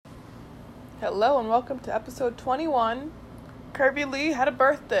Hello and welcome to episode 21. Kirby Lee had a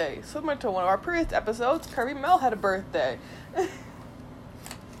birthday. Similar to one of our previous episodes, Kirby Mel had a birthday.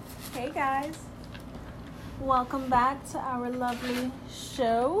 Hey guys, welcome back to our lovely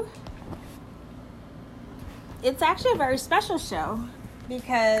show. It's actually a very special show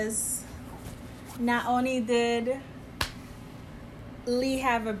because not only did Lee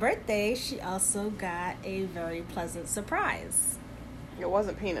have a birthday, she also got a very pleasant surprise. It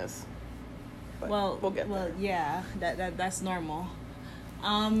wasn't penis. But we'll get there. Yeah, that's normal.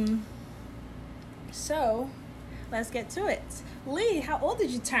 So let's get to it. Lee, how old did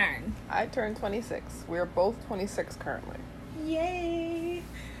you turn? I turned 26. We're both 26 currently. Yay!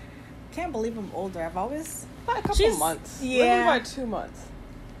 Can't believe I'm older. I've always By a couple months. Yeah. Literally by 2 months.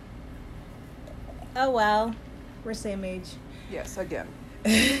 Oh well, we're same age. Yes, again.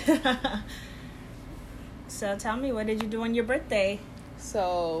 So tell me, what did you do on your birthday?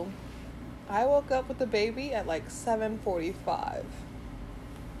 So, I woke up with the baby at like 7:45,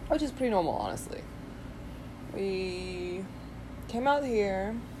 which is pretty normal, honestly. We came out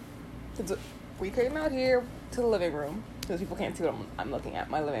here to the living room, because people can't see what I'm looking at,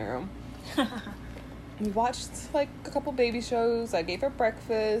 my living room. We watched like a couple baby shows. I gave her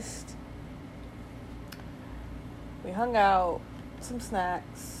breakfast. We hung out, some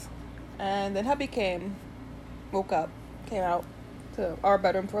snacks, and then hubby woke up, came out to our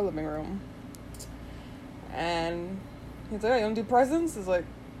bedroom to our living room. And he's like, "You want to do presents?" It's like,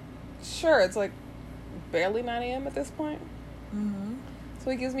 sure. It's like barely 9 a.m. at this point. Mm-hmm.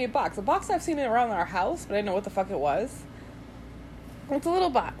 So he gives me a box. A box I've seen it around our house, but I didn't know what the fuck it was. It's a little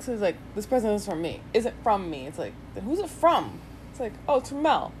box. He's like, "This present is from me." Isn't from me. It's like, then who's it from? It's like, "Oh, it's from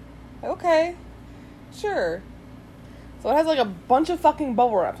Mel." Like, okay, sure. So it has like a bunch of fucking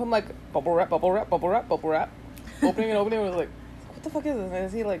bubble wrap. I'm like, bubble wrap, bubble wrap, bubble wrap, bubble wrap. Opening and opening. I was like, what the fuck is this? And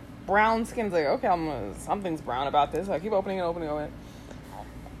is he like brown skin? It's like, okay, something's brown about this. So I keep opening and opening it.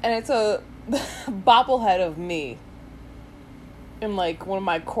 And it's a bobblehead of me in like one of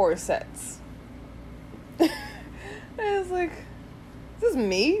my corsets. And it's like, is this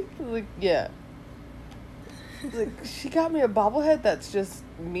me? I was like, yeah. It's like, she got me a bobblehead that's just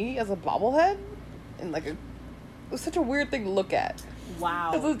me as a bobblehead? And like it was such a weird thing to look at.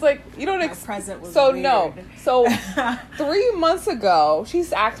 Wow. Because it's like, you don't present was so weird. No. So 3 months ago,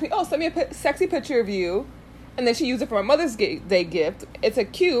 she's asked me, "Oh, send me a sexy picture of you." And then she used it for my Mother's Day gift. It's a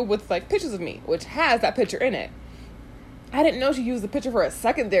cube with like pictures of me, which has that picture in it. I didn't know she used the picture for a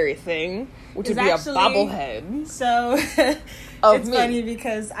secondary thing, which would be a bobblehead. So it's me. funny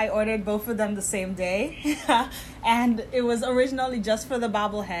because I ordered both of them the same day. And it was originally just for the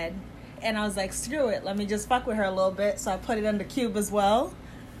bobblehead. And I was like, screw it, let me just fuck with her a little bit. So I put it on the cube as well.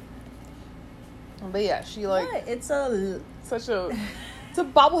 But yeah, she like... What? It's a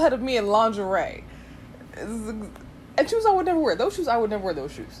bobblehead of me in lingerie. And shoes I would never wear. Those shoes, I would never wear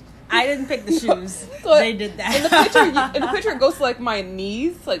those shoes. I didn't pick the shoes. So they did that. In the picture, it goes to like my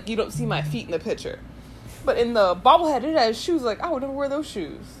knees. Like you don't see my feet in the picture. But in the bobblehead, it has shoes. Like I would never wear those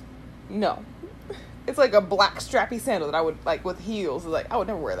shoes. No. It's like a black strappy sandal that I would like with heels. Like I would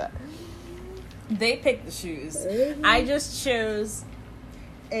never wear that. They picked the shoes. I just chose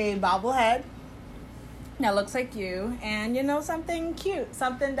a bobblehead that looks like you, and something cute,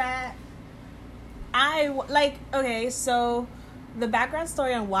 something that I like. Okay, so the background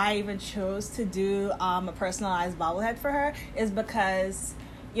story on why I even chose to do a personalized bobblehead for her is because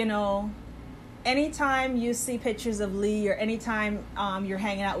anytime you see pictures of Lee or anytime you're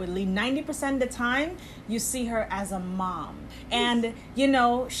hanging out with Lee, 90% of the time you see her as a mom. And,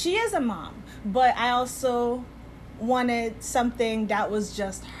 she is a mom. But I also wanted something that was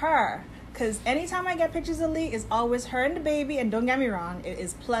just her. Because anytime I get pictures of Lee, it's always her and the baby. And don't get me wrong, it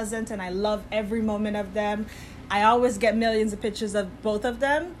is pleasant and I love every moment of them. I always get millions of pictures of both of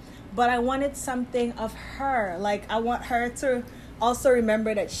them. But I wanted something of her. Like, I want her to also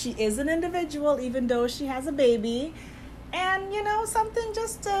remember that she is an individual, even though she has a baby. And, something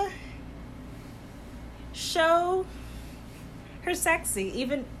just to show her sexy,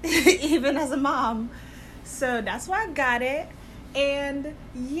 even as a mom. So that's why I got it. And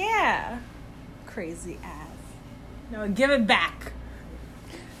yeah, crazy ass. No, give it back.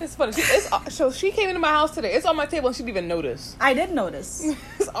 It's funny. So she came into my house today. It's on my table and she didn't even notice. I did notice.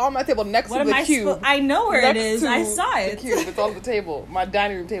 It's on my table next to the cube. I know where it is. I saw it. The cube. It's on the table. My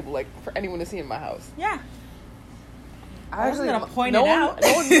dining room table, like for anyone to see in my house. Yeah. I was gonna point it out.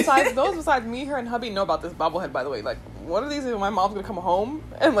 No one besides me, her, and hubby know about this bobblehead. By the way, like one of these, my mom's gonna come home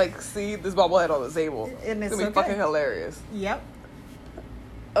and like see this bobblehead on the table. And it's gonna be fucking hilarious. Yep.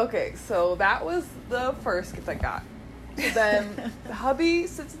 Okay, so that was the first gift I got. Then hubby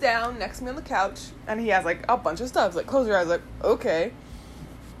sits down next to me on the couch, and he has like a bunch of stuff. He's like, close your eyes. Like, okay.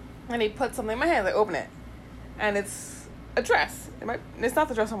 And he puts something in my hand. I open it, and it's a dress. It's not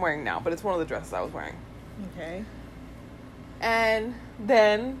the dress I'm wearing now, but it's one of the dresses I was wearing. Okay. And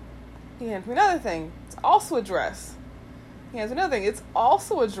then he hands me another thing. It's also a dress. He hands me another thing. It's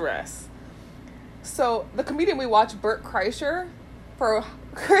also a dress. So the comedian we watch, Bert Kreischer, for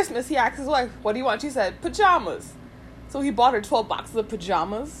Christmas, he asked his wife, what do you want? She said, pajamas. So he bought her 12 boxes of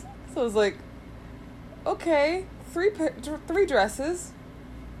pajamas. So it was like, okay, three dresses.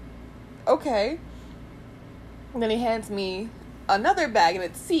 Okay. And then he hands me another bag, and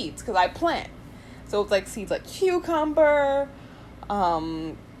it's seeds, because I plant. So it's like seeds like cucumber,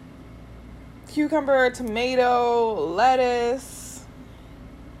 tomato, lettuce,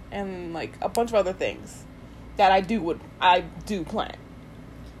 and like a bunch of other things that I do plant.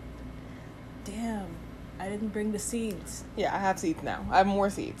 Damn. I didn't bring the seeds. Yeah, I have seeds now. I have more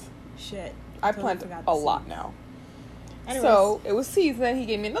seeds. Shit. I Totally plant forgot the a lot seeds. now. Anyways. So it was seeds, and then he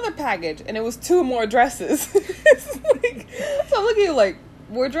gave me another package, and it was 2 more dresses. It's like, so I'm looking at like,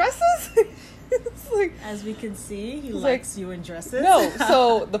 more dresses? It's like, As we can see, he like, likes you in dresses. no,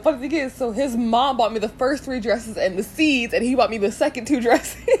 so the funny thing is, so his mom bought me the first 3 dresses and the seeds, and he bought me the second 2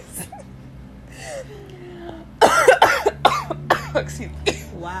 dresses. Excuse me.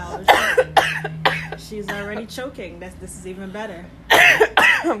 Wow. She's already choking. This is even better.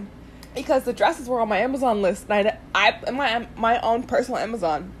 Because the dresses were on my Amazon list, and my own personal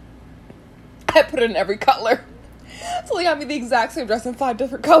Amazon, I put it in every color. So they got me the exact same dress in 5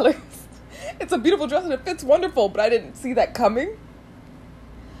 different colors. It's a beautiful dress and it fits wonderful, but I didn't see that coming.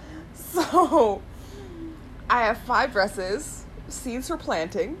 So I have 5 dresses, seeds for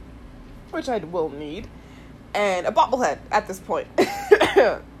planting, which I will need, and a bobblehead at this point.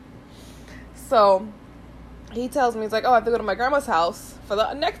 So he tells me, he's like, oh, I have to go to my grandma's house for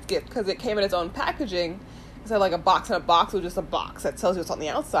the next gift, because it came in its own packaging. Instead of like a box in a box, it was just a box that tells you what's on the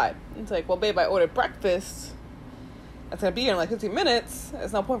outside. It's like, well, babe, I ordered breakfast. It's going to be here in like 15 minutes.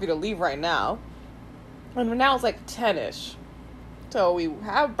 There's no point for you to leave right now. And now it's like 10-ish. So we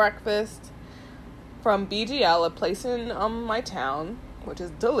have breakfast from BGL, a place in my town, which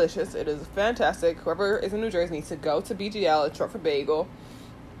is delicious. It is fantastic. Whoever is in New Jersey needs to go to BGL. It's short for bagel.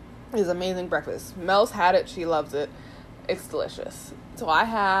 It is amazing breakfast. Mel's had it. She loves it. It's delicious. So I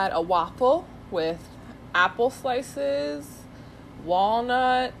had a waffle with apple slices,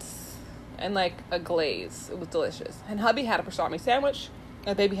 walnuts, and like a glaze. It was delicious. And hubby had a pastrami sandwich,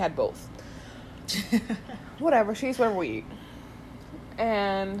 and baby had both. Whatever, she eats whatever we eat.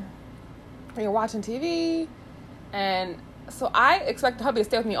 And we were watching TV, and so I expected hubby to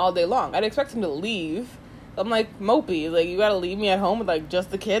stay with me all day long. I didn't expect him to leave. I'm like, mopey, like, you gotta leave me at home with like just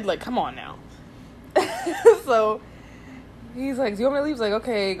the kid? Like, come on now. So he's like, do you want me to leave? He's like,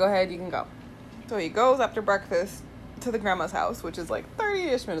 okay, go ahead, you can go. So he goes after breakfast to the grandma's house, which is like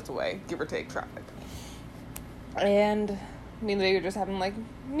 30-ish minutes away, give or take traffic. And me and the baby were just having like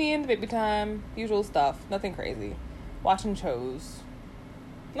me and the baby time, usual stuff, nothing crazy. Watching shows.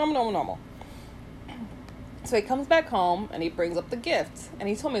 Normal. So he comes back home and he brings up the gift. And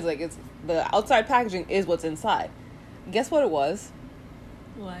he told me, he's like, it's the outside packaging is what's inside. Guess what it was?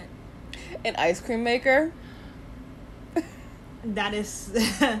 What? An ice cream maker. That is...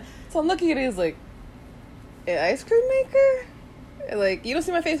 So I'm looking at it, it's like, an ice cream maker? Like, you don't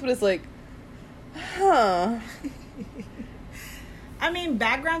see my face, but it's like, huh. I mean,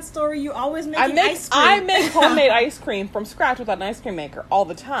 background story, you always make ice cream. I make homemade ice cream from scratch without an ice cream maker all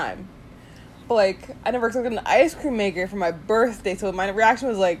the time. But, like, I never expected an ice cream maker for my birthday, so my reaction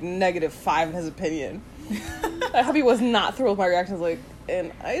was, like, -5 in his opinion. I hope he was not thrilled with my reaction. I was like,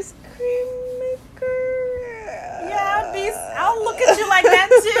 an ice cream maker? Yeah, I'll look at you like that,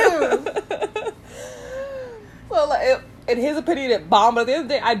 too. Well, like, in his opinion, it bombed, but at the end of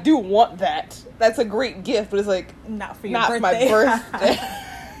the day, I do want that. That's a great gift, but it's like, not for your not birthday. for my birthday.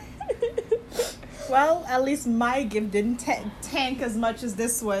 Well, at least my gift didn't tank as much as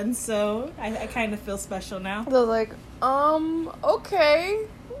this one, so I kind of feel special now. So I was like, okay.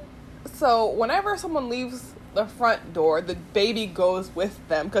 So whenever someone leaves the front door, the baby goes with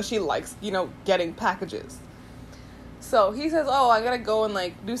them because she likes, getting packages. So he says, oh, I gotta go and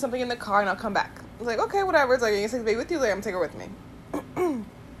like do something in the car and I'll come back. I was like, okay, whatever. It's like, you can take the baby with you, like, I'm gonna take her with me.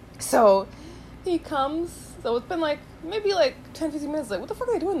 So he comes. So it's been like maybe like 10-15 minutes. Like, what the fuck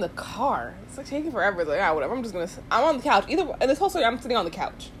are they doing in the car? It's like taking forever. It's like, whatever. I'm on the couch. And this whole story, I'm sitting on the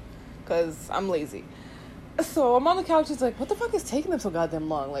couch because I'm lazy. So I'm on the couch. It's like, what the fuck is taking them so goddamn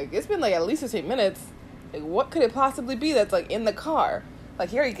long? Like, it's been like at least 15 minutes. Like, what could it possibly be that's like in the car? Like,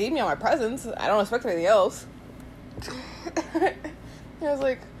 he already gave me all my presents. I don't expect anything else. And I was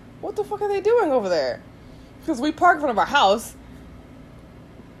like, what the fuck are they doing over there? Because we park in front of our house.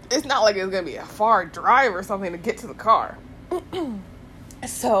 It's not like it's going to be a far drive or something to get to the car.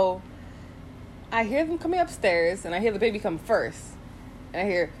 So I hear them coming upstairs, and I hear the baby come first. And I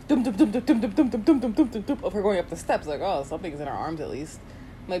hear dum dum dum dum dum dum dum dum dum dum dum dum of her going up the steps. Like, oh, something's in her arms at least.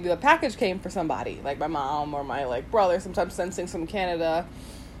 Maybe a package came for somebody, like my mom or my brother. Sometimes sends things from Canada.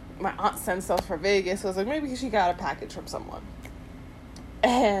 My aunt sends stuff for Vegas. So I was like, maybe she got a package from someone.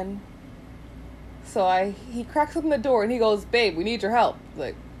 And so he cracks open the door and he goes, babe, we need your help. I was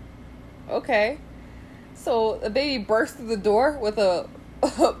like, okay. So the baby bursts through the door with a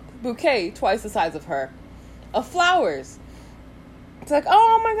bouquet twice the size of her of flowers. It's like,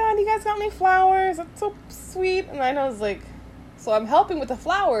 oh my God, you guys got me flowers. That's so sweet. And I was like, so I'm helping with the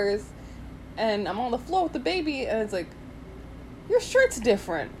flowers and I'm on the floor with the baby. And it's like, your shirt's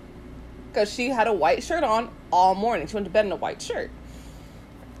different. Because she had a white shirt on all morning. She went to bed in a white shirt.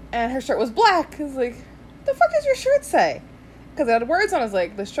 And her shirt was black. I was like, what the fuck does your shirt say? Because it had words on it. I was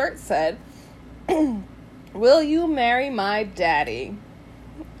like, the shirt said, will you marry my daddy?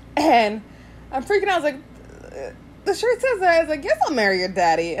 And I'm freaking out. I was like, the shirt says that. I was like, yes, I'll marry your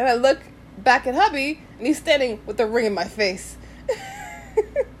daddy. And I look back at hubby, and he's standing with the ring in my face.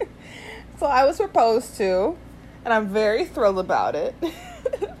 So I was proposed to, and I'm very thrilled about it.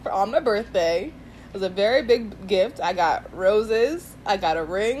 On my birthday. It was a very big gift. I got roses. I got a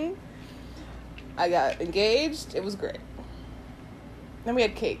ring. I got engaged. It was great. Then we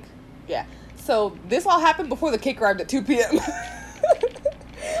had cake. Yeah. So this all happened before the cake arrived at 2 p.m.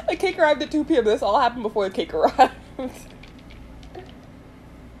 The cake arrived at 2 p.m. This all happened before the cake arrived.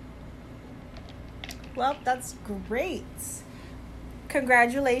 Well, that's great.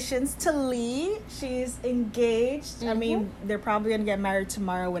 Congratulations to Lee. She's engaged. Mm-hmm. I mean, they're probably going to get married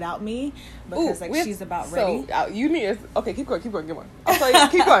tomorrow without me because she's about ready. So, you need... Okay, keep going. I'll tell you.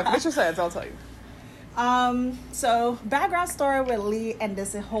 Keep going. Finish your sentence. I'll tell you. So, background story with Lee and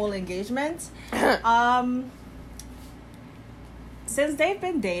this whole engagement. Since they've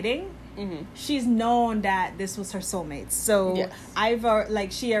been dating, she's known that this was her soulmate. So,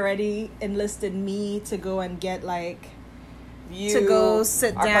 yes. She already enlisted me to go and get, to go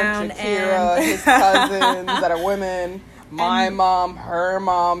sit down and his cousins that are women, my mom, her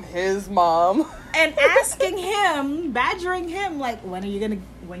mom, his mom, and asking him, badgering him, when are you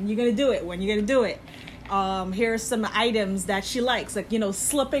gonna do it? Here's some items that she likes,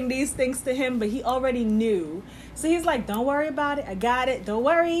 slipping these things to him, but he already knew. So he's like, don't worry about it. I got it. Don't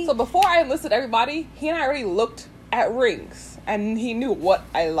worry. So before I enlisted everybody, he and I already looked at rings and he knew what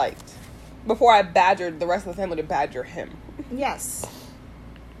I liked before I badgered the rest of the family to badger him. Yes.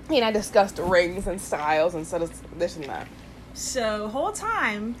 He and I discussed rings and styles and said this and that. So whole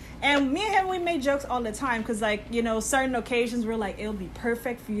time, and me and him, we made jokes all the time because certain occasions we're like, it'll be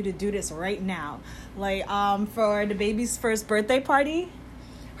perfect for you to do this right now. For the baby's first birthday party,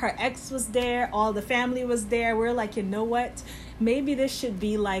 her ex was there, all the family was there. We're like, you know what? Maybe this should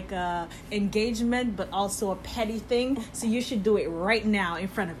be like a engagement, but also a petty thing. So you should do it right now in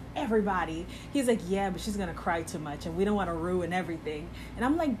front of everybody. He's like, yeah, but she's gonna cry too much, and we don't want to ruin everything. And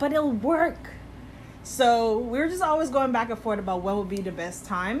I'm like, but it'll work. So we're just always going back and forth about what would be the best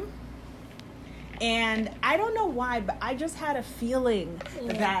time. And I don't know why, but I just had a feeling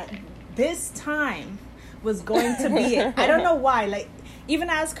that this time was going to be it. I don't know why.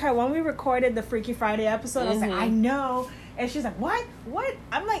 Even ask her when we recorded the Freaky Friday episode, I was like, I know. And she's like, what?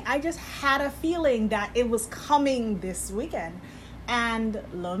 I'm like, I just had a feeling that it was coming this weekend. And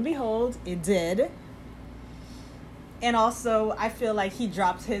lo and behold, it did. And also, I feel like he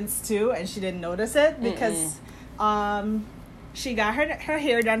dropped hints too, and she didn't notice it because she got her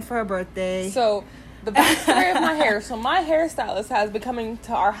hair done for her birthday. So, the backstory of my hair. So, my hairstylist has been coming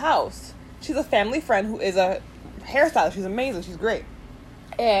to our house. She's a family friend who is a hairstylist. She's amazing. She's great.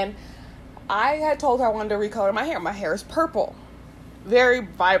 And I had told her I wanted to recolor my hair. My hair is purple. Very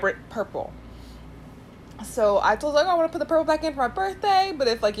vibrant purple. So I told her, I want to put the purple back in for my birthday, but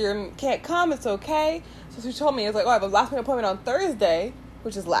if you can't come, it's okay. So she told me, it's I have a last minute appointment on Thursday,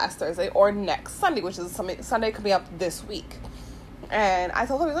 which is last Thursday, or next Sunday, which is Sunday coming up this week. And I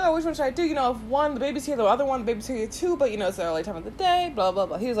told him, which one should I do? If one, the baby's here, the other one, the baby's here too, but it's the early time of the day, blah, blah,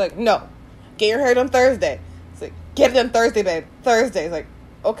 blah. He was like, no, get your hair done Thursday. It's like, get it done Thursday, babe. Thursday. It's like,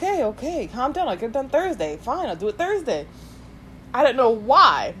 okay, calm down. I'll get it done Thursday. Fine, I'll do it Thursday. I don't know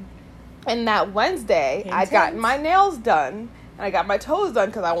why. And that Wednesday, I got my nails done, and I got my toes done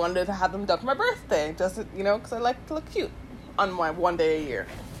because I wanted to have them done for my birthday. Just, because I like to look cute on my one day a year.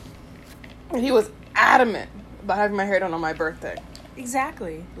 And he was adamant about having my hair done on my birthday.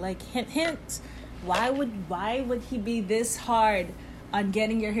 Exactly. Hint, hint. why would he be this hard on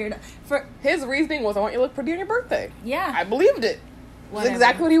getting your hair done? For His reasoning was, I want you to look pretty on your birthday. yeah, I believed it. That's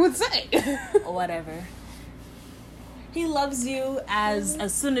exactly what he would say. whatever. He loves you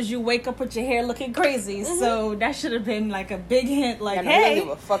as soon as you wake up with your hair looking crazy. So that should have been like a big hint. Like, I know, hey, he doesn't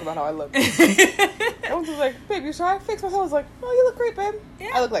give a fuck about how I look. I was just like, babe, you sure I fix myself? I was like, oh, you look great, babe.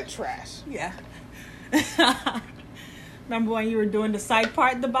 Yeah. I look like trash. yeah. Remember when you were doing the side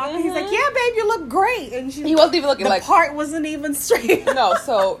part in the box? He's like, yeah, babe, you look great. And He wasn't even looking the like... part wasn't even straight. No,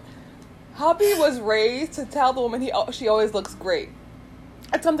 so hubby was raised to tell the woman she always looks great.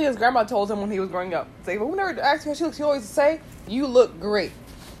 That's something his grandma told him when he was growing up. It's like, but whenever asked her how she looks, she always say, you look great.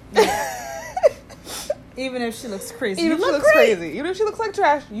 Even if she looks crazy. Even you if she look looks great. crazy. Even if she looks like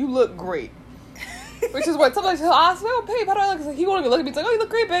trash, you look great. Which is what sometimes he'll ask me, oh, babe, how do I look? It's like, he won't even look at me. It's like, oh, you look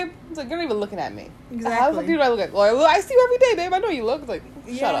great, babe. It's like, you're not even looking at me. Exactly. How the fuck do I look like? Well, I see you every day, babe. I know you look. It's like,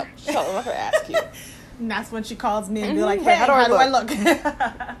 shut Yeah. up. Shut up. I'm not going to ask you. And that's when she calls me and be Mhm. like, Hey, hey, how do I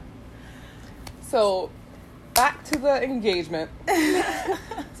look? So, back to the engagement.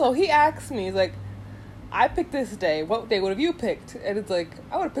 So he asked me, he's like, I picked this day. What day would have you picked? And it's like,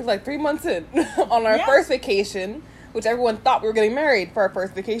 I would have picked like 3 months in on our Yeah. first vacation, which everyone thought we were getting married for our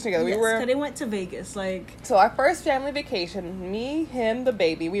first vacation together. Yes, We were 'cause they went to Vegas. Like, So our first family vacation, me, him, the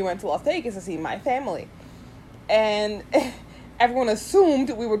baby, we went to Las Vegas to see my family. And everyone assumed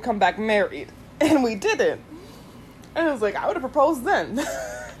we would come back married. And we didn't. And it was like, I would have proposed then.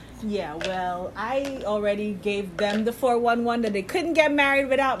 yeah, well, I already gave them the 411 that they couldn't get married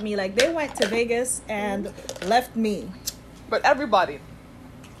without me. Like, they went to Vegas and left me. But everybody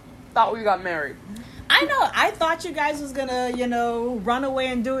thought we got married. I know. I thought you guys was gonna, run away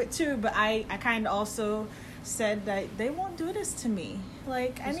and do it too. But I kind of also said that they won't do this to me.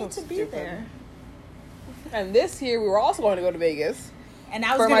 Like, I You're need so to be stupid. there. And this year we were also going to go to Vegas And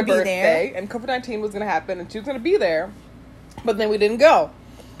I was for my gonna be birthday. there. And COVID-19 was going to happen and she was going to be there. But then we didn't go.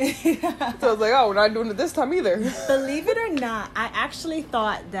 So I was like, oh, we're not doing it this time either. Believe it or not, I actually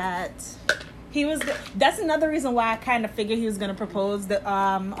thought that he was. That's another reason why I kind of figured he was going to propose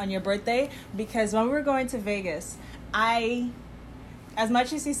on your birthday, because when we were going to Vegas, as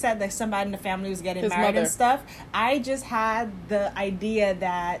much as he said that somebody in the family was getting His married mother. and stuff, I just had the idea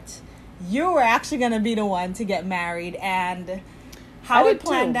that you were actually going to be the one to get married, and how I it did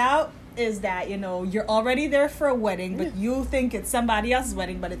planned too. out is that you're already there for a wedding, but you think it's somebody else's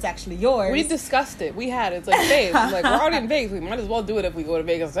wedding, but it's actually yours. We discussed it. We had it. It's like, babe, like, we're already in Vegas. We might as well do it if we go to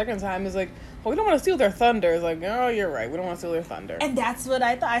Vegas the second time. It's like, well, we don't want to steal their thunder. It's like, oh, you're right. We don't want to steal their thunder. And that's what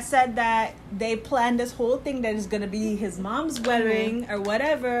I thought. I said that they planned this whole thing that is going to be his mom's wedding or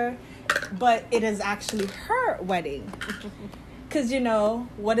whatever, but it is actually her wedding. Because,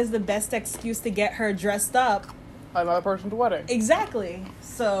 what is the best excuse to get her dressed up? Another person's wedding. Exactly.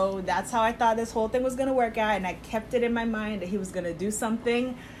 So that's how I thought this whole thing was going to work out. And I kept it in my mind that he was going to do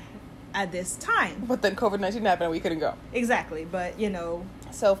something at this time. But then COVID-19 happened and we couldn't go. Exactly. But,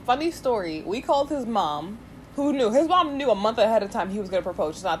 So, funny story. We called his mom, who knew. His mom knew a month ahead of time he was going to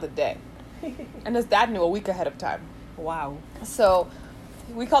propose, just not the day. And his dad knew a week ahead of time. wow. So,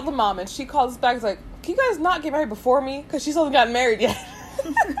 we called the mom, and she called us back. It's like, can you guys not get married before me? Because she still hasn't gotten married yet.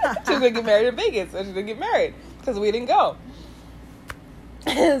 She was going to get married in Vegas, and she didn't get married because we didn't go.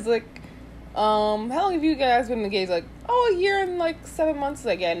 It's like, how long have you guys been engaged? Like, oh, a year and like 7 months. It's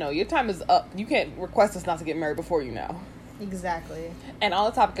like, yeah, no, your time is up. You can't request us not to get married before you know. Exactly. And on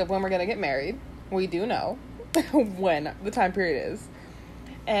the topic of when we're going to get married, we do know when the time period is.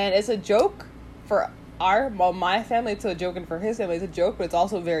 And it's a joke for my family, it's a joke, and for his family, it's a joke, but it's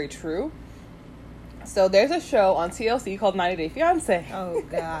also very true. So there's a show on TLC called 90 Day Fiancé. Oh,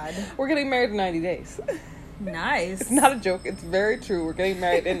 God. We're getting married in 90 days. Nice. It's not a joke. It's very true. We're getting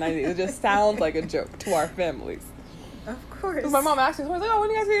married in 90 days. It just sounds like a joke to our families. Of course. Because my mom asked me, like, oh,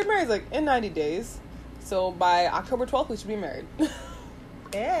 when are you guys getting married? It's like, in 90 days. So by October 12th, we should be married.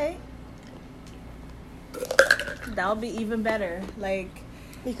 Hey. That'll be even better. Like,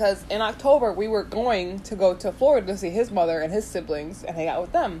 Because in October, we were going to go to Florida to see his mother and his siblings and hang out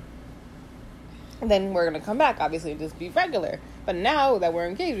with them. And then we're going to come back, obviously, and just be regular. But now that we're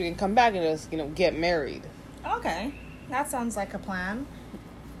engaged, we can come back and just, get married. okay. That sounds like a plan.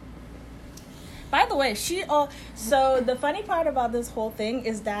 By the way, so the funny part about this whole thing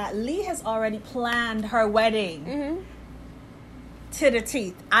is that Lee has already planned her wedding. Mm-hmm. To the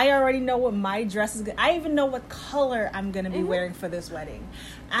teeth. I already know what my dress is. I even know what color I'm going to be wearing for this wedding.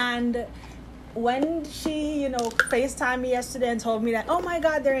 And when she, FaceTimed me yesterday and told me that, oh my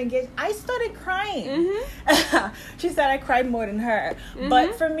God, they're engaged, I started crying. Mm-hmm. She said I cried more than her. Mm-hmm.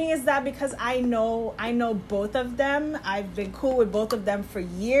 But for me, is that because I know both of them. I've been cool with both of them for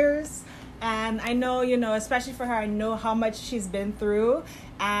years. And I know, you know, especially for her, I know how much she's been through.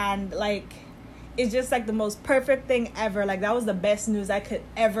 And, like, it's just, like, the most perfect thing ever. Like, that was the best news I could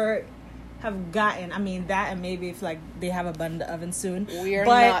ever have gotten. I mean, that and maybe if, like, they have a butt in the oven soon. We are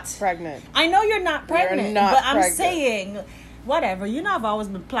not pregnant. I know you're not pregnant. not but I'm pregnant. saying, whatever. You know I've always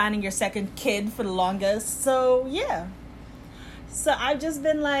been planning your second kid for the longest. So, yeah. So I've just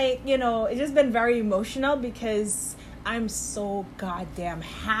been, like, you know, it's just been very emotional because I'm so goddamn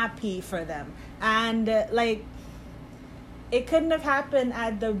happy for them. And, like, it couldn't have happened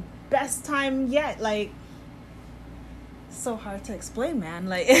at the best time yet. Like, so hard to explain, man.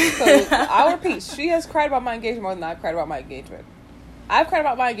 Like, So I'll repeat. She has cried about my engagement more than I've cried about my engagement. I've cried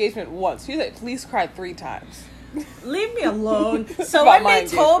about my engagement once. She's at least cried 3 times. leave me alone. So About when my they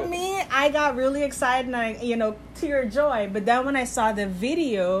told engagement. me, I got really excited and I, you know, tear of joy. But then when I saw the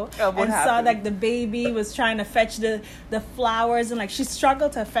video Oh, what and saw happened? like the baby was trying to fetch the flowers and like she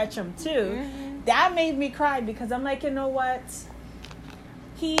struggled to fetch them too, Mm-hmm. that made me cry because I'm like, you know what?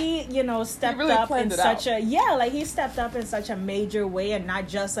 He, you know, stepped really up in planned it such out. he stepped up in such a major way, and not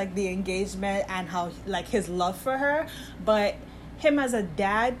just like the engagement and how like his love for her, but him as a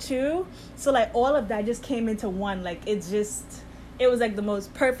dad too. So like all of that just came into one. Like it was like the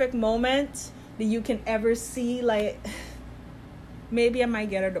most perfect moment that you can ever see. Like maybe I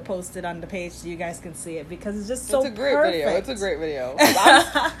might get her to post it on the page so you guys can see it because it's just so It's a great perfect. video. It's a great video.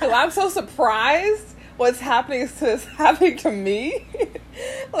 'Cause I'm so surprised what's happening is happening to me.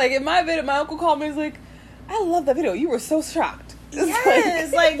 Like in my video, my uncle called me and was like, I love that video. You were so shocked. It's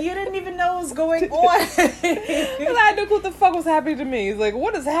Yes, like you didn't even know what was going on. Because I had no clue what the fuck was happening to me. He's like,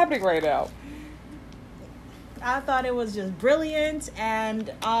 what is happening right now? I thought it was just brilliant.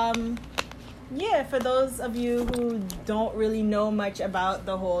 And yeah, for those of you who don't really know much about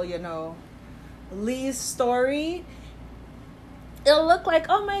the whole, you know, Lee's story, it'll look like,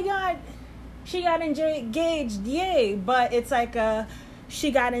 oh my god, she got engaged, yay. But it's like she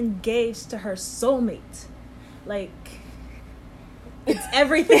got engaged to her soulmate. Like, it's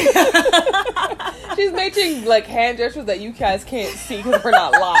everything. She's making like hand gestures that you guys can't see because we're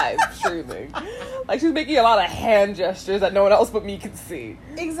not live streaming. Like she's making a lot of hand gestures that no one else but me can see.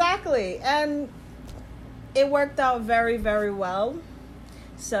 Exactly. And it worked out very, very well.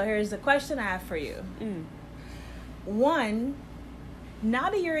 So here's the question I have for you. One, now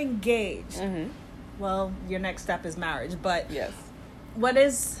that you're engaged, well, your next step is marriage, but Yes. what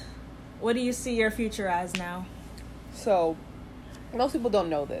do you see your future as now? So, most people don't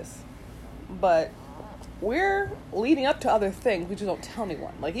know this, but we're leading up to other things. We just don't tell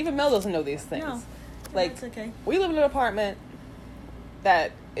anyone. Like, even Mel doesn't know these things. No, Like, that's okay. we live in an apartment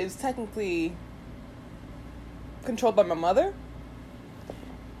that is technically controlled by my mother,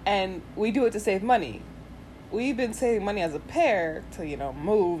 and we do it to save money. We've been saving money as a pair to, you know,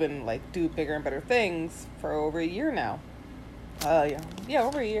 move and, like, do bigger and better things for over a year now. Yeah,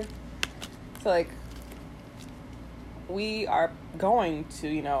 over a year. So, like, we are going to,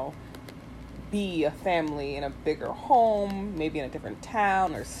 you know, be a family in a bigger home, maybe in a different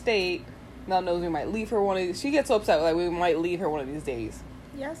town or state. Mel knows we might leave her one of these. She gets so upset, like, we might leave her one of these days.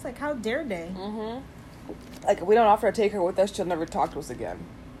 Yes, like how dare they? Like, if we don't offer to take her with us, she'll never talk to us again.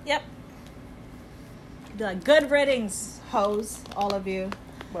 Yep. Be like, good riddance, hoes, all of you,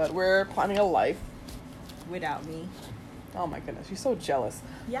 But we're planning a life. without me. Oh my goodness, she's so jealous.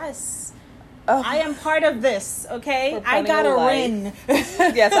 Yes. Ugh. I am part of this, okay? We're I planning got a a life. ring.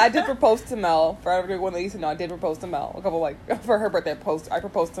 Yes, I did propose to Mel. For everyone that needs to know, I did propose to Mel. A couple, like, for her birthday, I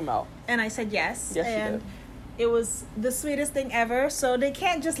proposed to Mel. And I said yes. Yes, you and did. it was the sweetest thing ever. So they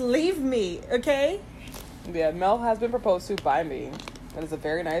can't just leave me, okay? Yeah, Mel has been proposed to by me. That is a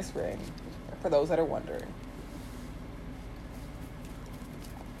very nice ring, for those that are wondering.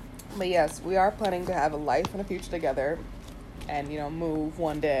 But yes, we are planning to have a life and a future together, and, you know, move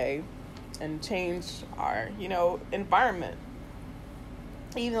one day and change our, you know, environment.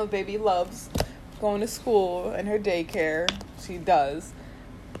 Even though baby loves going to school and her daycare, she does.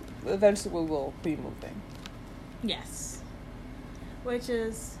 Eventually we will be moving. Yes. Which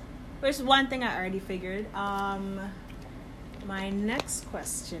is one thing I already figured. My next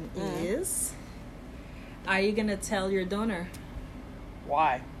question is, are you gonna tell your donor?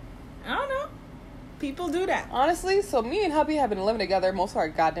 Why? I don't know. People do that. Honestly, so me and hubby have been living together most of our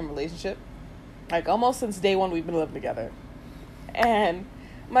goddamn relationship. Like, almost since day one we've been living together. And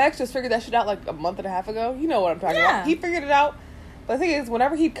my ex just figured that shit out like a month and a half ago. You know what I'm talking Yeah. about. He figured it out. But the thing is,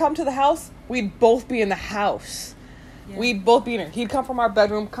 whenever he'd come to the house, we'd both be in the house. Yeah. We'd both be in it. He'd come from our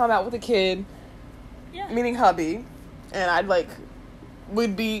bedroom, come out with a kid, Yeah. meaning hubby. And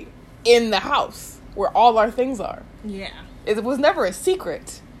we'd be in the house where all our things are. Yeah. It was never a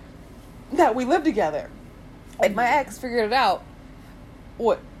secret. that we live together. And my ex figured it out,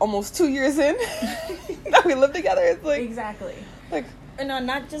 almost 2 years in that we live together. It's like... Exactly. Like... No,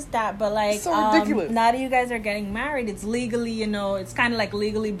 not just that, but like... So ridiculous. Now that you guys are getting married, it's legally, it's kind of like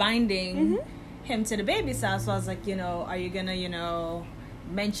legally binding him to the baby side. So I was like, are you gonna,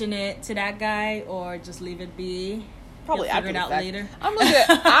 mention it to that guy or just leave it be? Probably You'll after figure the it out fact. later.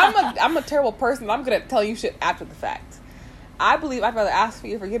 I'm a terrible person. I'm good at telling you shit after the fact. I believe I'd rather ask for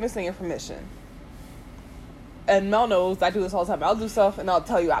your forgiveness than your permission. And Mel knows I do this all the time. I'll do stuff and I'll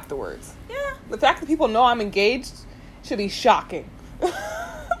tell you afterwards. Yeah. The fact that people know I'm engaged should be shocking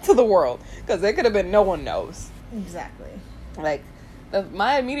to the world, because it could have been no one knows. Exactly. Like,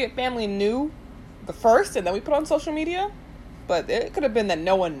 my immediate family knew the first, and then we put on social media. But it could have been that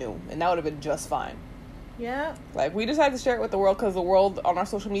no one knew, and that would have been just fine. Yeah. Like, we decided to share it with the world because the world on our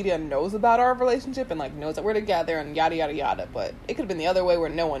social media knows about our relationship and, like, knows that we're together and yada, yada, yada. But it could have been the other way where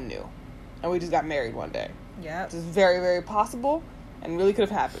no one knew. And we just got married one day. Yeah. Which is very, very possible and really could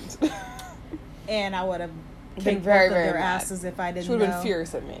have happened. And I would have been kicked very, both of very their mad. asses if I didn't She would have know. been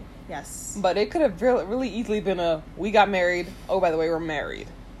furious at me. Yes. But it could have really easily been we got married. Oh, by the way, we're married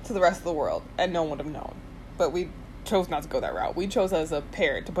to the rest of the world. And no one would have known. But we chose not to go that route. We chose as a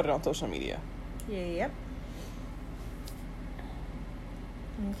parent to put it on social media. Yep.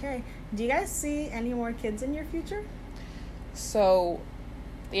 Okay. Do you guys see any more kids in your future? So,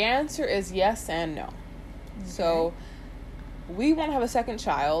 the answer is yes and no. Okay. So, we want to have a second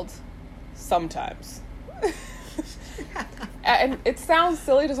child sometimes. And it sounds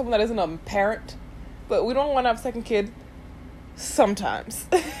silly to someone that isn't a parent, but we don't want to have a second kid sometimes.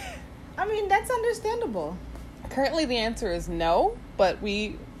 I mean, that's understandable. Currently, the answer is no, but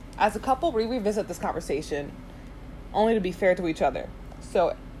we, as a couple, we revisit this conversation only to be fair to each other.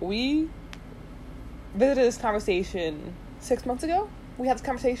 So, we visited this conversation 6 months ago. We had this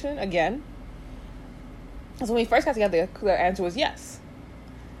conversation again. So, when we first got together, the answer was yes.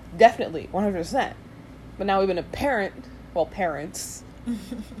 Definitely, 100%. But now we've been parents,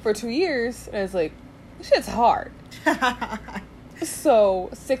 for 2 years, and it's like, this shit's hard. So,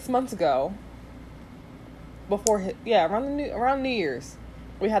 6 months ago, around New Year's,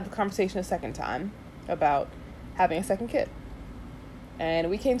 we had the conversation a second time about having a second kid. And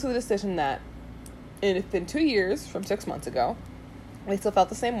we came to the decision that if in 2 years from 6 months ago, we still felt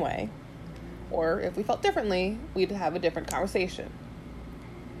the same way, or if we felt differently, we'd have a different conversation.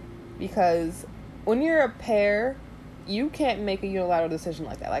 Because when you're a pair, you can't make a unilateral decision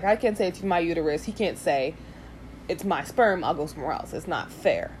like that. Like, I can't say it's my uterus. He can't say it's my sperm, I'll go somewhere else. It's not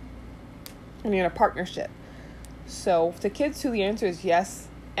fair when you're in a partnership. So, to kids too, the answer is yes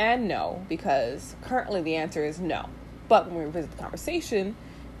and no, because currently the answer is no. But when we revisit the conversation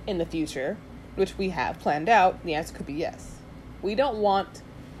in the future, which we have planned out, the answer could be yes. So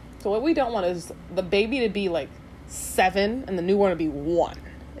what we don't want is the baby to be like 7 and the newborn to be 1.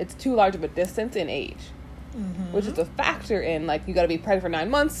 It's too large of a distance in age. Mm-hmm. Which is a factor in, like, you got to be pregnant for 9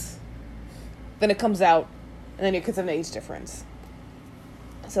 months, then it comes out, and then your kids have an age difference.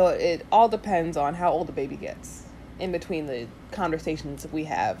 So it all depends on how old the baby gets in between the conversations we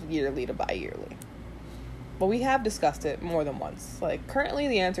have yearly to bi-yearly. But we have discussed it more than once. Like, currently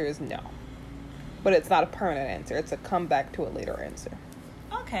the answer is no. But it's not a permanent answer. It's a come back to a later answer.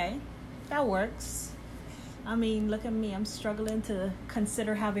 Okay. That works. I mean, look at me. I'm struggling to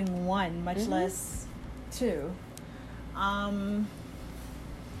consider having 1, much less 2.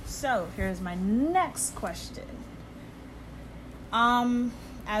 So here's my next question.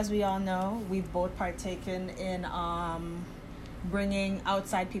 As we all know, we've both partaken in bringing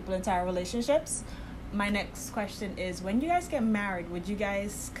outside people into our relationships. My next question is, when you guys get married, would you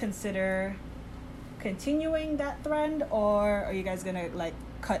guys consider continuing that trend, or are you guys gonna like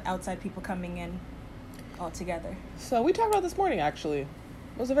cut outside people coming in altogether? So we talked about this morning, actually. It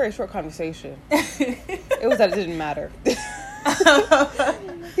was a very short conversation. It was that it didn't matter.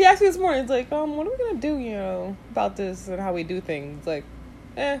 He asked me this morning, it's like, what are we gonna do, about this and how we do things? Like,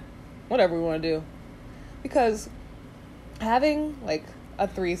 whatever we want to do. Because having, like, a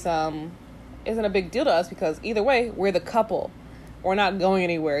threesome isn't a big deal to us, because either way, we're the couple. We're not going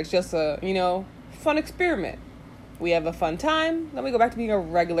anywhere. It's just a, fun experiment. We have a fun time, then we go back to being a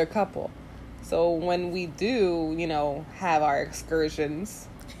regular couple. So when we do, have our excursions,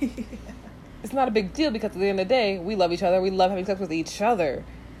 it's not a big deal, because at the end of the day, we love each other. We love having sex with each other.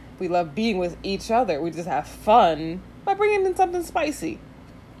 We love being with each other. We just have fun by bringing in something spicy.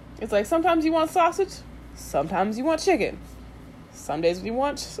 It's like, sometimes you want sausage, sometimes you want chicken. Some days you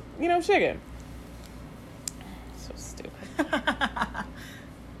want, chicken. So stupid.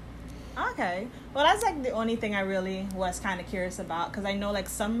 Okay. Well, that's like the only thing I really was kind of curious about, because I know like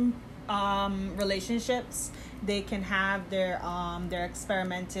some relationships, they can have their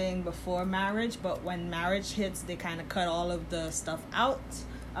experimenting before marriage, but when marriage hits, they kind of cut all of the stuff out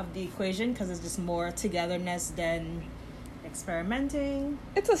of the equation because it's just more togetherness than experimenting.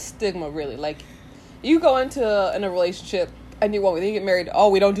 It's a stigma, really. Like, you go in a relationship and you get married. Oh,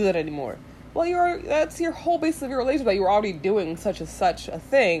 we don't do that anymore. Well, that's your whole basis of your relationship, that you were already doing such a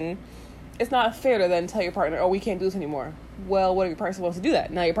thing. It's not fair to then tell your partner, oh, we can't do this anymore. Well, what if your partner supposed to do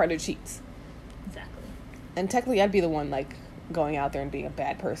that? Now your partner cheats. Exactly. And technically, I'd be the one, like, going out there and being a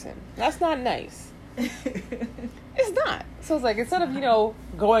bad person. That's not nice. It's not. So it's like, instead of,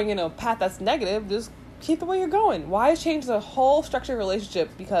 going in a path that's negative, just keep the way you're going. Why change the whole structure of your relationship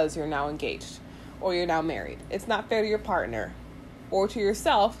because you're now engaged or you're now married? It's not fair to your partner or to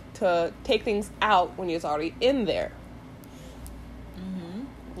yourself to take things out when it's already in there.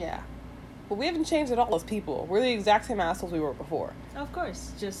 Mm-hmm. Yeah. But we haven't changed at all as people. We're the exact same assholes we were before. Of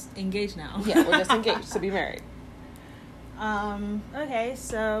course. Just engaged now. Yeah, we're just engaged to be married. Okay,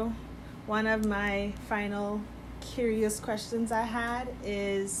 so one of my final curious questions I had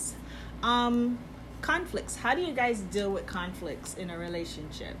is conflicts. How do you guys deal with conflicts in a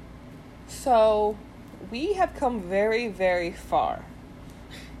relationship? So, we have come very, very far.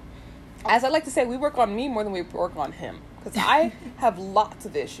 As I like to say, we work on me more than we work on him. Because I have lots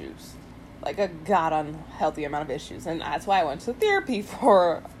of issues. Like a god unhealthy amount of issues. And that's why I went to therapy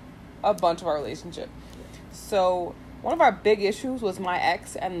for a bunch of our relationship. So, one of our big issues was my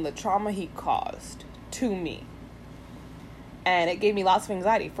ex and the trauma he caused to me. And it gave me lots of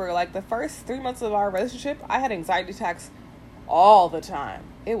anxiety. For like the first 3 months of our relationship, I had anxiety attacks all the time.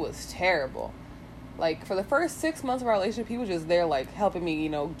 It was terrible. Like, for the first 6 months of our relationship, he was just there, like, helping me,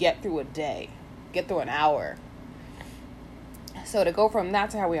 get through a day, get through an hour. So to go from that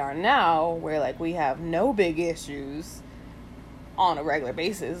to how we are now, where, like, we have no big issues on a regular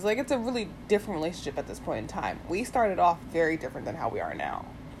basis, like, it's a really different relationship at this point in time. We started off very different than how we are now.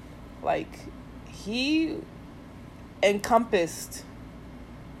 Like, he encompassed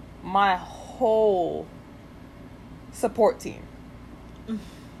my whole support team.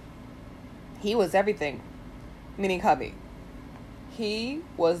 He was everything, meaning hubby. He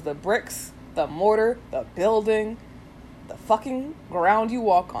was the bricks, the mortar, the building, the fucking ground you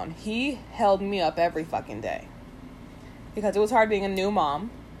walk on. He held me up every fucking day. Because it was hard being a new mom,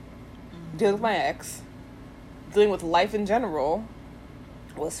 dealing with my ex, dealing with life in general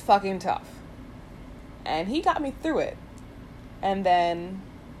was fucking tough. And he got me through it. And then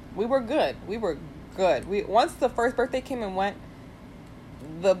we were good. Once the first birthday came and went,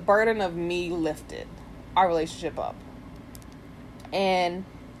 the burden of me lifted our relationship up. And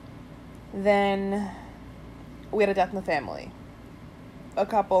then we had a death in the family a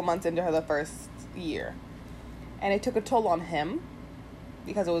couple months into the first year. And it took a toll on him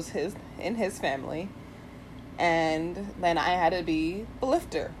because it was in his family. And then I had to be the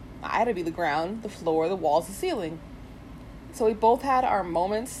lifter. I had to be the ground, the floor, the walls, the ceiling. So we both had our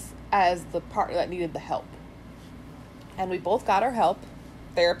moments as the partner that needed the help. And we both got our help,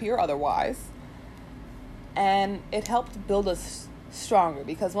 therapy or otherwise. And it helped build us stronger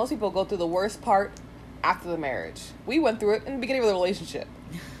because most people go through the worst part after the marriage. We went through it in the beginning of the relationship.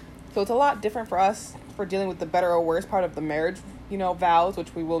 So it's a lot different for us for dealing with the better or worse part of the marriage, vows,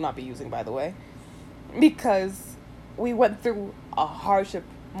 which we will not be using, by the way. Because we went through a hardship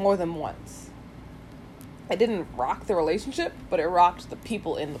more than once. It didn't rock the relationship, but it rocked the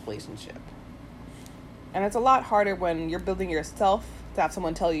people in the relationship. And it's a lot harder when you're building yourself to have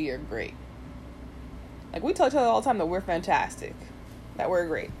someone tell you you're great. Like, we tell each other all the time that we're fantastic, that we're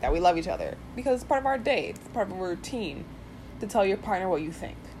great, that we love each other. Because it's part of our day, it's part of our routine to tell your partner what you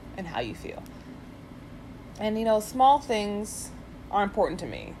think and how you feel. And, small things are important to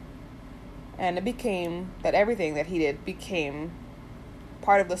me. And it became that everything that he did became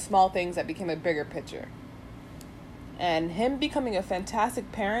part of the small things that became a bigger picture. And him becoming a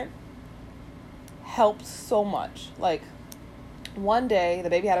fantastic parent helped so much. Like, one day, the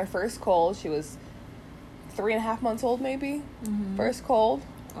baby had her first cold. She was 3.5 months old, maybe. Mm-hmm. First cold.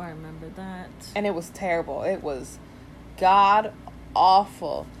 Oh, I remember that. And it was terrible. It was god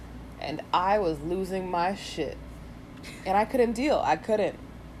awful. And I was losing my shit. And I couldn't deal. I couldn't.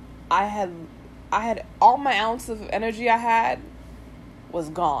 I had all my ounce of energy I had was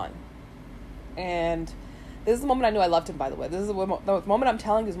gone. And this is the moment I knew I loved him, by the way. This is the moment I'm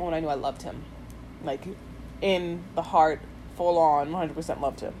telling you is the moment I knew I loved him. Like, in the heart, full on, 100%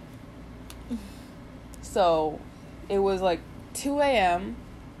 loved him. So, it was like 2 a.m.,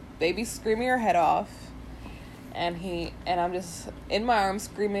 baby screaming her head off, and I'm just in my arms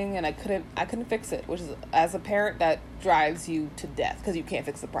screaming, and I couldn't fix it, which is, as a parent, that drives you to death, because you can't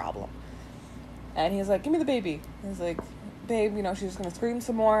fix the problem. And he's like, give me the baby. He's like, babe, you know, she's just going to scream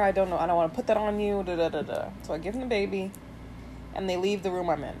some more. I don't know. I don't want to put that on you. Da, da, da, da. So I give him the baby, and they leave the room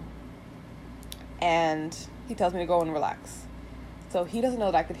I'm in. And he tells me to go and relax. So he doesn't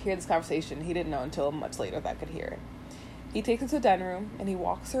know that I could hear this conversation. He didn't know until much later that I could hear it. He takes her to the dining room, and he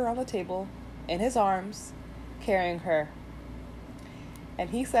walks her around the table in his arms, carrying her. And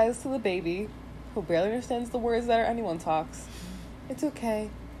he says to the baby, who barely understands the words that anyone talks, it's okay.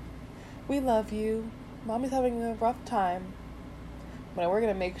 We love you. Mommy's having a rough time. But we're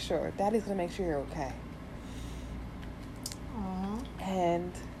going to make sure. Daddy's going to make sure you're okay. Aww.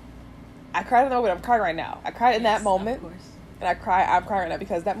 And I cried in the moment. I'm crying right now. I cried in that moment. Of course. And I'm crying right now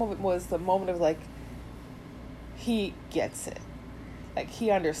because that moment was the moment of like, he gets it. Like,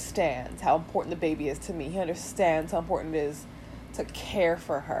 he understands how important the baby is to me. He understands how important it is to care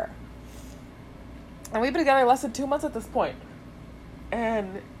for her. And we've been together less than 2 months at this point.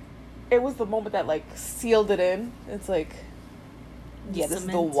 And it was the moment that, like, sealed it in. It's like, yeah, this is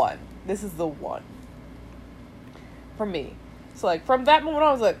the one. This is the one. For me. So, like, from that moment on,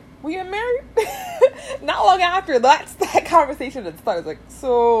 I was like, we get married? Not long after, that conversation had started. Like,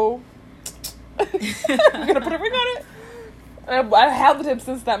 so, I'm going to put a ring on it? And I held him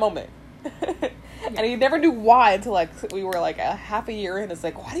since that moment. And he never knew why until, like, we were, like, a half a year in. It's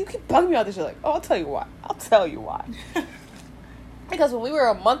like, why do you keep bugging me about this? You're like, oh, I'll tell you why. I'll tell you why. Because when we were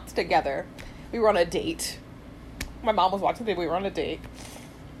a month together, we were on a date. My mom was watching the baby. We were on a date.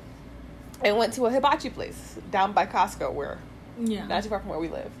 And went to a hibachi place down by Costco, where, not too far from where we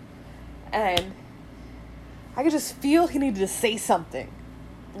live. And I could just feel he needed to say something.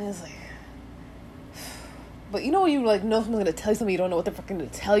 And it was like, but you know when you, like, know someone's going to tell you something, you don't know what they're fucking going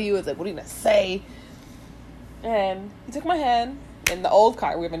to tell you. It's like, what are you going to say? And he took my hand in the old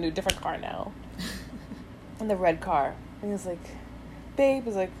car. We have a new, different car now. In the red car. And he was like, babe.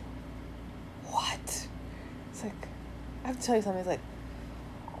 He's like, what? It's like, I have to tell you something. He's like,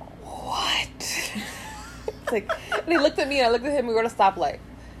 what? It's like, and he looked at me and I looked at him. We were at a stoplight.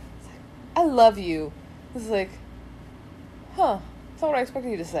 It's like, I love you. It's like, huh. That's not what I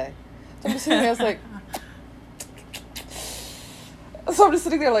expected you to say. So I'm just sitting there. I was like, so I'm just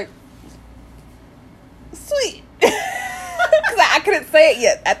sitting there like, sweet. Because I couldn't say it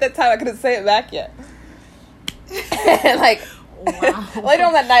yet. At that time, I couldn't say it back yet. And like, wow. Later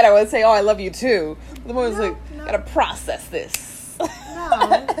on that night, I would say, oh, I love you too. But the moment was like, gotta process this. No,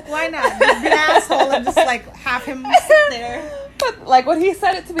 why not? Just be an asshole and just, like, have him sit there. But, like, when he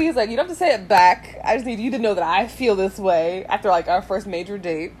said it to me, he's like, you don't have to say it back. I just need you to know that I feel this way after, like, our first major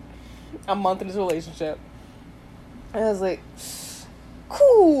date, a month into the relationship. And I was like,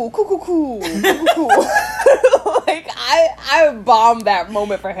 cool. Like, I bombed that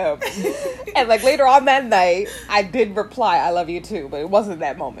moment for him. And, like, later on that night, I did reply, I love you too, but it wasn't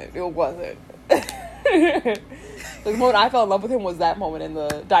that moment. It wasn't. The moment I fell in love with him was that moment in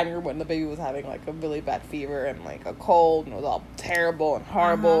the dining room when the baby was having, like, a really bad fever and, like, a cold, and it was all terrible and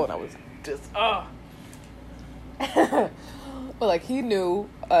horrible, and I was just, But, like, he knew,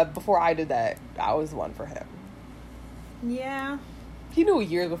 before I did that, I was the one for him. Yeah. He knew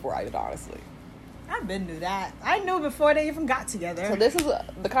years before I did, honestly. I've been through that. I knew before they even got together. So this is,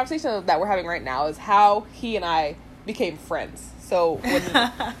 the conversation that we're having right now is how he and I became friends. So when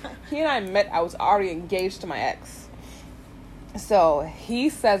he and I met, I was already engaged to my ex. So he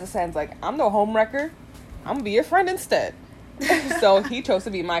says a sentence like, I'm no homewrecker. I'm going to be your friend instead. So he chose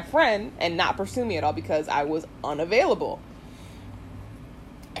to be my friend and not pursue me at all because I was unavailable.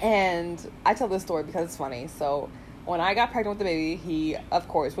 And I tell this story because it's funny. So when I got pregnant with the baby, he, of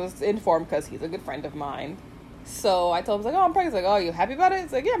course, was informed because he's a good friend of mine. So I told him, like, oh, I'm pregnant. He's like, oh, you happy about it?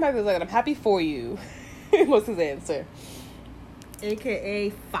 It's like, yeah, I'm happy. He's like, I'm happy for you. Was his answer. AKA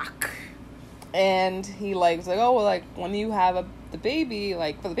fuck. And he, like, was like, oh, well, like, when you have the baby,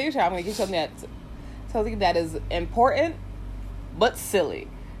 like, for the baby shower, I'm going to get something that is important, but silly.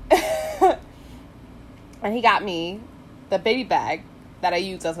 And he got me the baby bag that I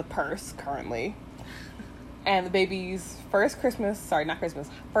use as a purse currently. And the baby's first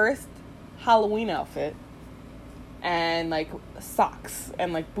Halloween outfit. And, like, socks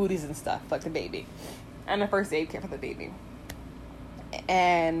and, like, booties and stuff, like the baby. And the first aid kit for the baby.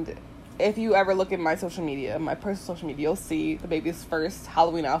 And if you ever look at my social media, my personal social media, you'll see the baby's first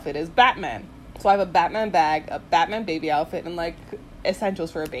Halloween outfit is Batman. So I have a Batman bag, a Batman baby outfit, and, like,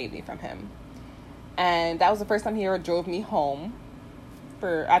 essentials for a baby from him. And that was the first time he ever drove me home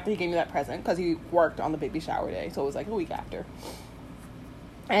after he gave me that present, because he worked on the baby shower day, so it was like a week after.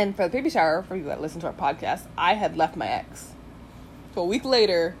 And for the baby shower, for you that listen to our podcast, I had left my ex. So a week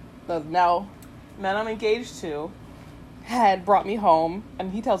later, the now man I'm engaged to had brought me home,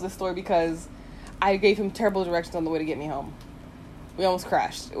 and he tells this story because I gave him terrible directions on the way to get me home. We almost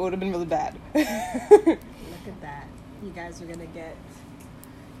crashed. It would have been really bad. Look at that. You guys are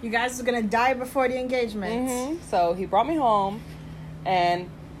gonna die before the engagement. Mm-hmm. So he brought me home, and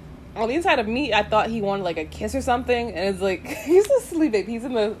on the inside of me, I thought he wanted like a kiss or something, and it's like he's asleep. He's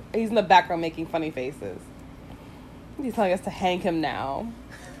in the background making funny faces. He's telling us to hang him now.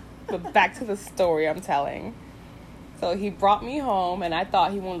 But back to the story I'm telling. So he brought me home, and I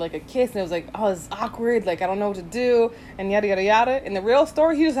thought he wanted like a kiss, and it was like, oh, it's awkward. Like I don't know what to do, and yada yada yada. In the real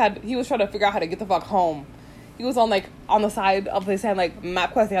story, he was trying to figure out how to get the fuck home. He was on the side of his hand, like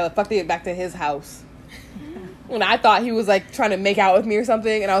map questing how the fuck to get back to his house. When I thought he was like trying to make out with me or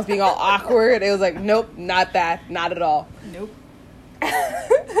something, and I was being all awkward, it was like, nope, not that, not at all. Nope.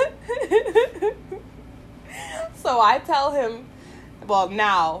 So I tell him, well,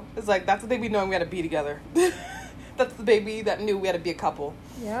 now it's like that's the baby knowing we had to be together. That's the baby that knew we had to be a couple.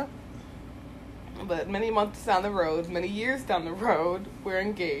 Yep. But many months down the road, many years down the road, we're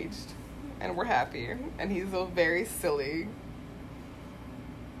engaged. And we're happy. And he's so very silly.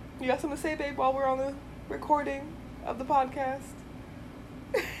 You got something to say, babe, while we're on the recording of the podcast?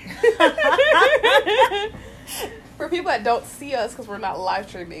 For people that don't see us because we're not live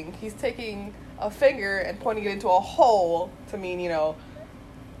streaming, he's taking a finger and pointing it into a hole to mean, you know,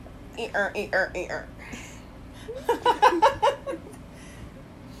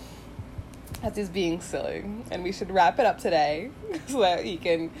 That's just being silly. And we should wrap it up today so that he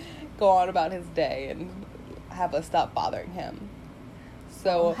can go on about his day and have us stop bothering him.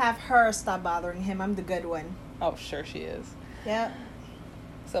 So have her stop bothering him. I'm the good one. Oh, sure she is. Yeah.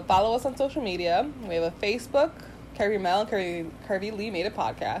 So follow us on social media. We have a Facebook, Curvy Mel and Curvy Lee Made a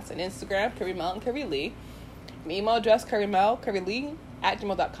Podcast, and Instagram, Curvy Mel and Curvy Lee. An email address,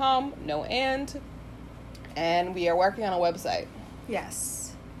 curvymelcurvylee@gmail.com. No and. And we are working on a website.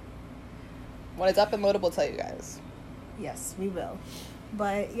 Yes. When it's up and loaded, we'll tell you guys. Yes, we will.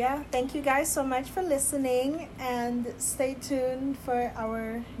 But yeah, thank you guys so much for listening, and stay tuned for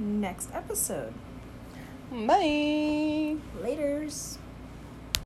our next episode. Bye. Laters.